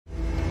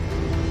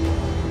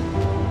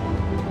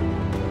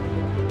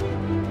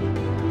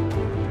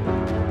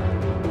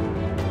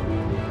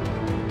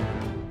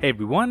Hey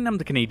everyone, I'm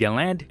the Canadian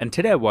Lad, and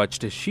today I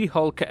watched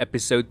She-Hulk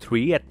episode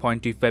 3 at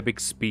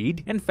 0.25x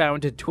speed and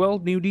found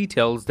 12 new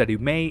details that you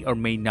may or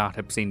may not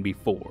have seen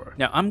before.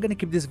 Now I'm gonna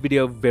keep this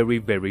video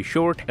very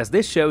short as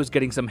this show is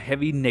getting some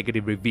heavy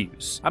negative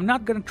reviews. I'm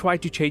not gonna try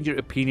to change your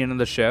opinion on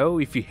the show.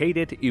 If you hate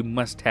it, you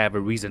must have a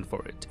reason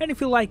for it. And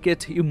if you like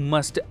it, you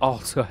must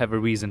also have a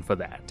reason for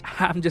that.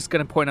 I'm just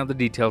gonna point out the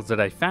details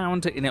that I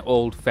found in an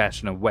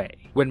old-fashioned way.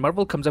 When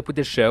Marvel comes up with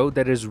a show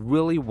that is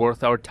really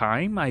worth our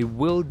time, I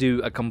will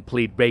do a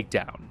complete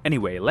breakdown.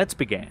 Anyway, let's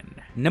begin.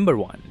 Number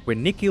 1.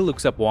 When Nikki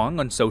looks up Wong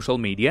on social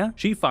media,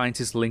 she finds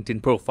his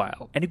LinkedIn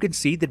profile, and you can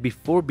see that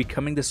before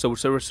becoming the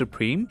Sorcerer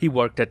Supreme, he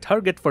worked at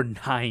Target for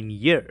 9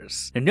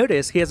 years. And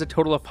notice he has a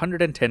total of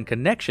 110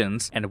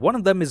 connections, and one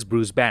of them is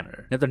Bruce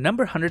Banner. Now the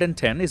number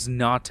 110 is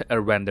not a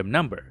random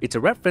number. It's a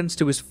reference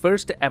to his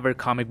first ever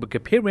comic book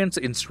appearance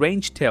in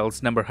Strange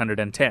Tales number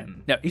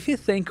 110. Now if you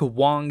think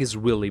Wong is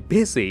really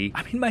busy,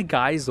 I mean my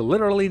guy is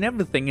literally in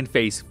everything in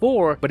Phase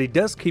 4, but he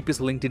does keep his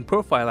LinkedIn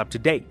profile up to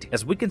date.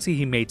 As we can see,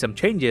 he made some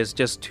changes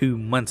just 2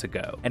 months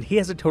ago, and he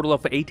has a total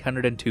of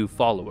 802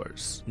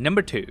 followers.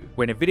 Number 2.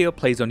 When a video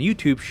plays on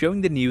YouTube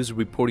showing the news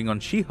reporting on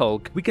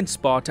She-Hulk, we can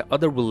spot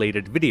other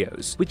related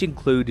videos, which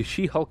include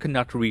She-Hulk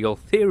Not Real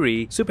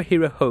Theory,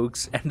 Superhero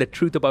Hoax, and the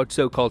truth about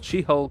so-called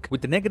She-Hulk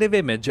with the negative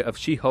image of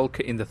She-Hulk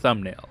in the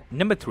thumbnail.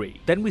 Number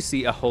 3. Then we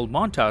see a whole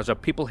montage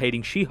of people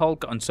hating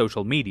She-Hulk on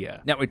social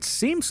media. Now it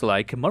seems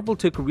like Marvel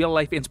took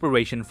real-life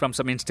inspiration from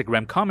some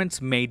Instagram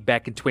comments made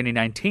back in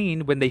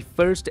 2019 when they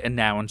first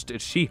announced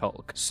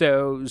She-Hulk.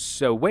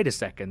 So wait a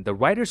second, the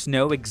writers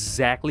know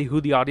exactly who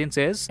the audience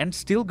is and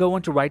still go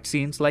on to write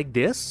scenes like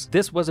this?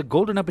 This was a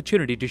golden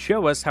opportunity to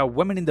show us how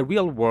women in the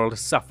real world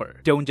suffer.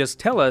 Don't just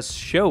tell us,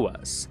 show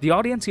us. The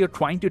audience you're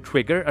trying to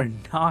trigger are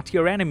not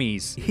your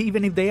enemies.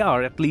 Even if they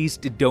are, at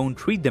least don't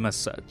treat them as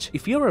such.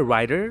 If you're a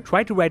writer,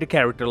 try to write a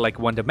character like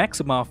Wanda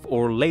Maximoff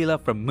or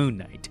Layla from Moon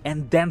Knight,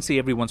 and then see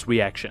everyone's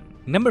reaction.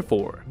 Number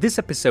 4. This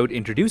episode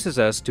introduces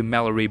us to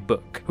Mallory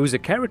Book, who is a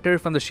character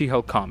from the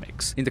She-Hulk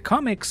comics. In the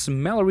comics,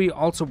 Mallory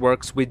also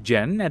works with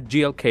Jen at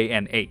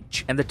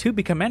GLK&H, and the two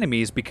become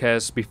enemies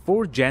because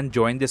before Jen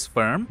joined this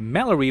firm,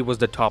 Mallory was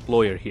the top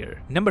lawyer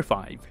here. Number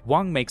 5.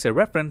 Wong makes a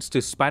reference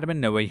to Spider-Man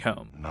No Way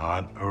Home.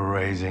 Not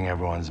erasing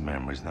everyone's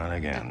memories, not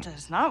again.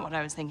 That's not what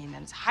I was thinking.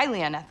 That is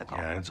highly unethical.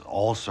 Yeah, it's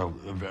also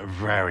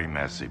very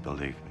messy,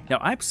 believe me. Now,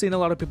 I've seen a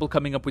lot of people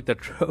coming up with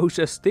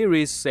atrocious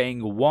theories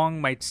saying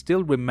Wong might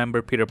still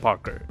remember Peter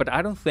Parker, but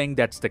I don't think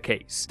that's the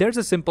case. There's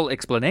a simple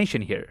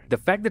explanation here. The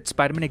fact that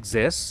Spider-Man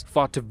exists,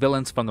 fought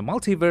villains from the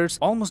multiverse,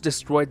 almost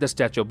destroyed the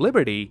Statue of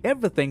Liberty,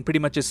 everything pretty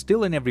much is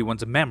still in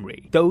everyone's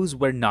memory. Those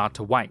were not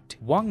wiped.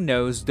 Wong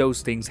knows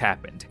those things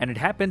happened, and it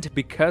happened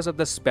because of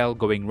the spell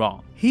going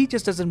wrong. He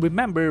just doesn't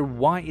remember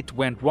why it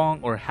went wrong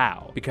or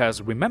how,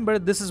 because remember,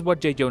 this is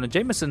what J. Jonah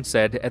Jameson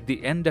said at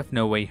the end of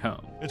No Way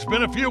Home. It's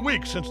been a few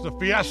weeks since the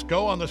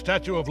fiasco on the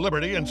Statue of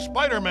Liberty, and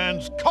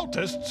Spider-Man's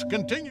cultists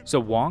continue. So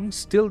Wong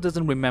still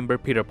doesn't remember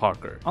Peter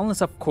Parker,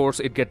 unless of course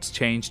it gets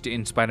changed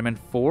in Spider-Man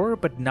 4,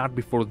 but not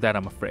before that,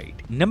 I'm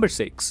afraid. Number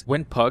 6.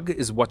 When Pug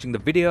is watching the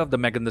video of the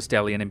Megan Thee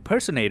Stallion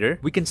impersonator,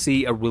 we can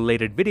see a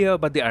related video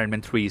about the Iron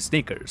Man 3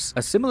 sneakers.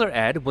 A similar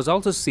ad was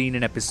also seen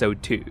in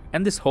episode 2,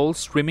 and this whole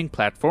streaming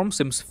platform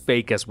seems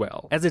fake as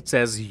well, as it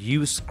says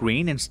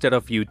Uscreen instead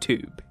of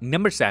YouTube.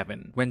 Number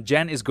 7. When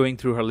Jen is going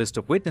through her list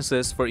of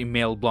witnesses for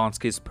Emil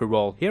Blonsky's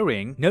parole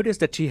hearing, notice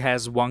that she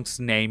has Wong's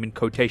name in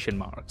quotation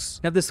marks.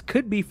 Now this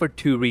could be for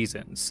 2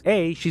 reasons.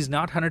 A. She's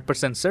not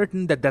 100%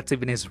 certain that that's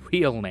even his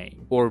real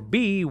name. Or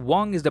B.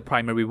 Wong is the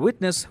primary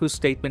witness whose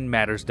statement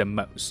matters the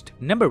most.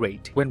 Number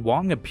 8. When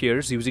Wong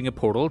appears using a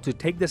portal to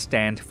take the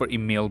stand for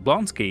Emil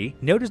Blonsky,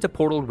 notice the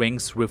portal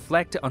rings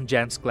reflect on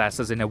Jan's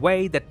glasses in a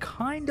way that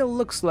kinda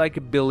looks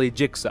like Billy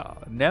Jigsaw,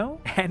 no?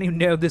 And you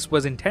know this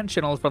was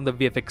intentional from the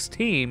VFX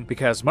team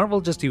because Marvel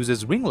just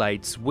uses ring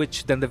lights,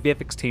 which then the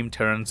VFX team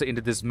turns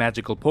into this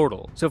magical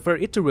portal. So for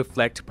it to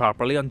reflect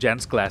properly on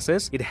Jan's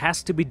glasses, it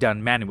has to be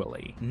done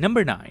manually.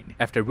 Number 9.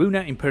 After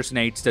Runa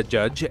impersonates the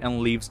judge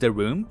and leaves the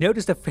room,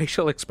 notice the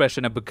facial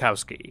expression of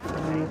Bukowski.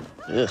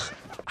 Ugh.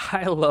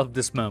 I love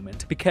this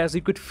moment because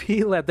you could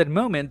feel at that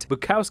moment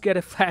Bukowski had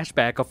a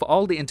flashback of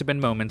all the intimate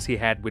moments he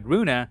had with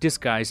Runa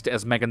disguised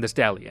as Megan Thee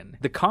Stallion.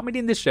 The comedy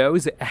in the show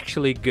is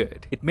actually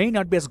good. It may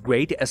not be as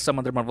great as some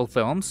other Marvel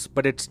films,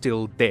 but it's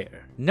still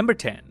there. Number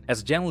 10.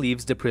 As Jen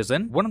leaves the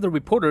prison, one of the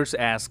reporters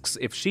asks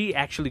if she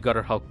actually got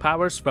her Hulk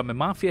powers from a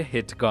mafia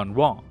hit gone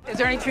wrong. Is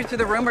there any truth to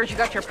the rumors you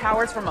got your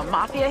powers from a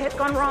mafia hit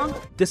gone wrong?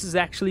 This is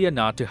actually a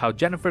nod to how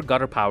Jennifer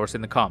got her powers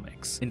in the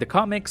comics. In the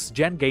comics,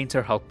 Jen gains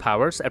her Hulk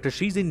powers after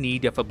she's in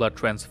need of a blood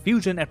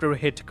transfusion after a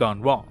hit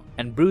gone wrong,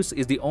 and Bruce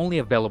is the only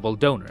available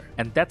donor,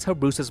 and that's how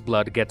Bruce's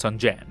blood gets on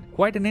Jen.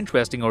 Quite an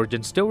interesting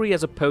origin story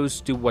as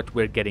opposed to what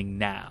we're getting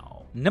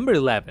now. Number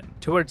 11.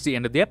 Towards the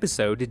end of the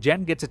episode,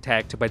 Jen gets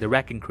attacked by the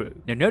Wrecking Crew.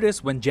 Now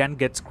notice when Jen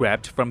gets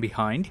grabbed from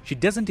behind, she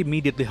doesn't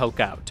immediately Hulk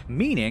out,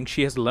 meaning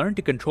she has learned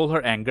to control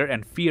her anger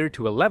and fear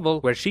to a level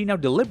where she now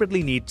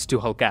deliberately needs to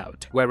Hulk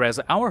out. Whereas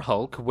our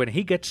Hulk, when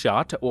he gets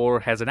shot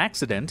or has an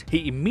accident,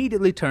 he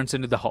immediately turns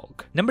into the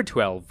Hulk. Number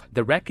 12.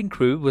 The Wrecking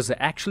Crew was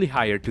actually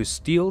hired to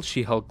steal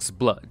She-Hulk's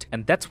blood,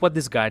 and that's what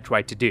this guy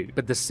tried to do,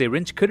 but the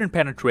syringe couldn't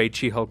penetrate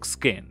She-Hulk's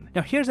skin.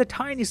 Now here's a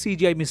tiny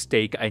CGI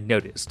mistake I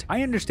noticed.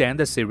 I understand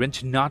the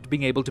syringe not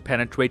being able to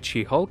penetrate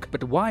She-Hulk,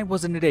 but why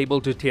wasn't it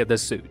able to tear the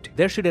suit?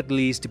 There should at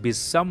least be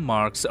some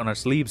marks on her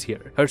sleeves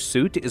here. Her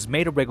suit is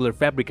made of regular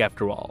fabric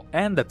after all.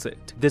 And that's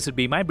it. This would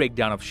be my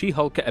breakdown of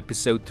She-Hulk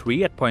episode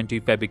 3 at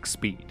 0.2 fabric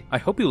speed. I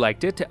hope you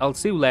liked it. I'll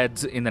see you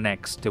lads in the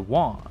next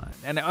one.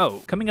 And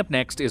oh, coming up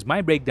next is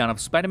my breakdown of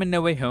Spider-Man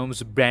No Way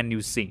Home's brand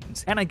new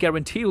scenes. And I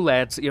guarantee you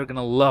lads, you're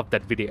gonna love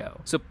that video.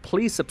 So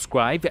please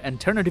subscribe and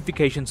turn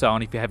notifications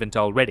on if you haven't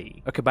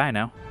already. Okay, bye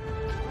now.